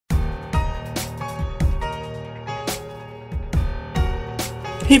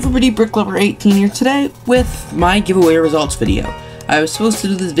Hey everybody, BrickLover18 here today with my giveaway results video. I was supposed to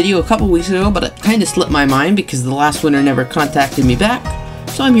do this video a couple weeks ago, but it kind of slipped my mind because the last winner never contacted me back.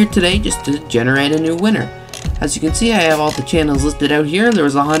 So I'm here today just to generate a new winner. As you can see, I have all the channels listed out here. There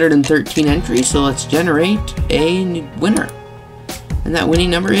was 113 entries, so let's generate a new winner. And that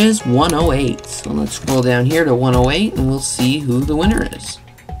winning number is 108. So let's scroll down here to 108 and we'll see who the winner is.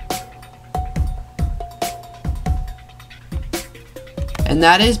 And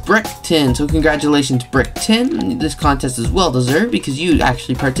that is Brickton. So congratulations, Brickton. This contest is well deserved because you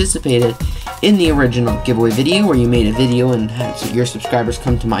actually participated in the original giveaway video where you made a video and had your subscribers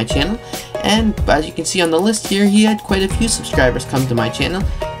come to my channel. And as you can see on the list here, he had quite a few subscribers come to my channel.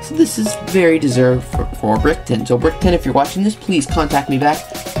 So this is very deserved for Brickton. So Brickton, if you're watching this, please contact me back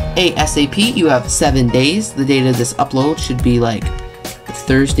ASAP. You have 7 days. The date of this upload should be like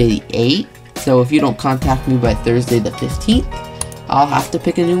Thursday the 8th. So if you don't contact me by Thursday the 15th, I'll have to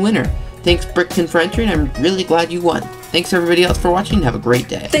pick a new winner. Thanks Brickton for entering. I'm really glad you won. Thanks everybody else for watching. Have a great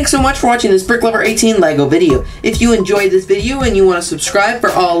day. Thanks so much for watching this BrickLover18 LEGO video. If you enjoyed this video and you want to subscribe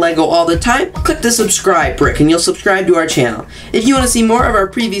for all LEGO all the time, click the subscribe brick and you'll subscribe to our channel. If you want to see more of our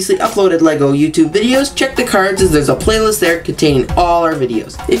previously uploaded LEGO YouTube videos, check the cards as there's a playlist there containing all our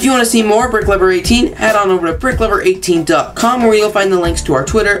videos. If you want to see more BrickLover18, head on over to BrickLover18.com where you'll find the links to our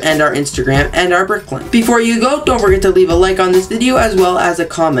Twitter and our Instagram and our BrickLink. Before you go, don't forget to leave a like on this video as well as a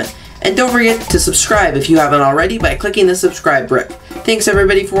comment. And don't forget to subscribe if you haven't already by clicking the subscribe brick. Thanks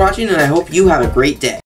everybody for watching and I hope you have a great day.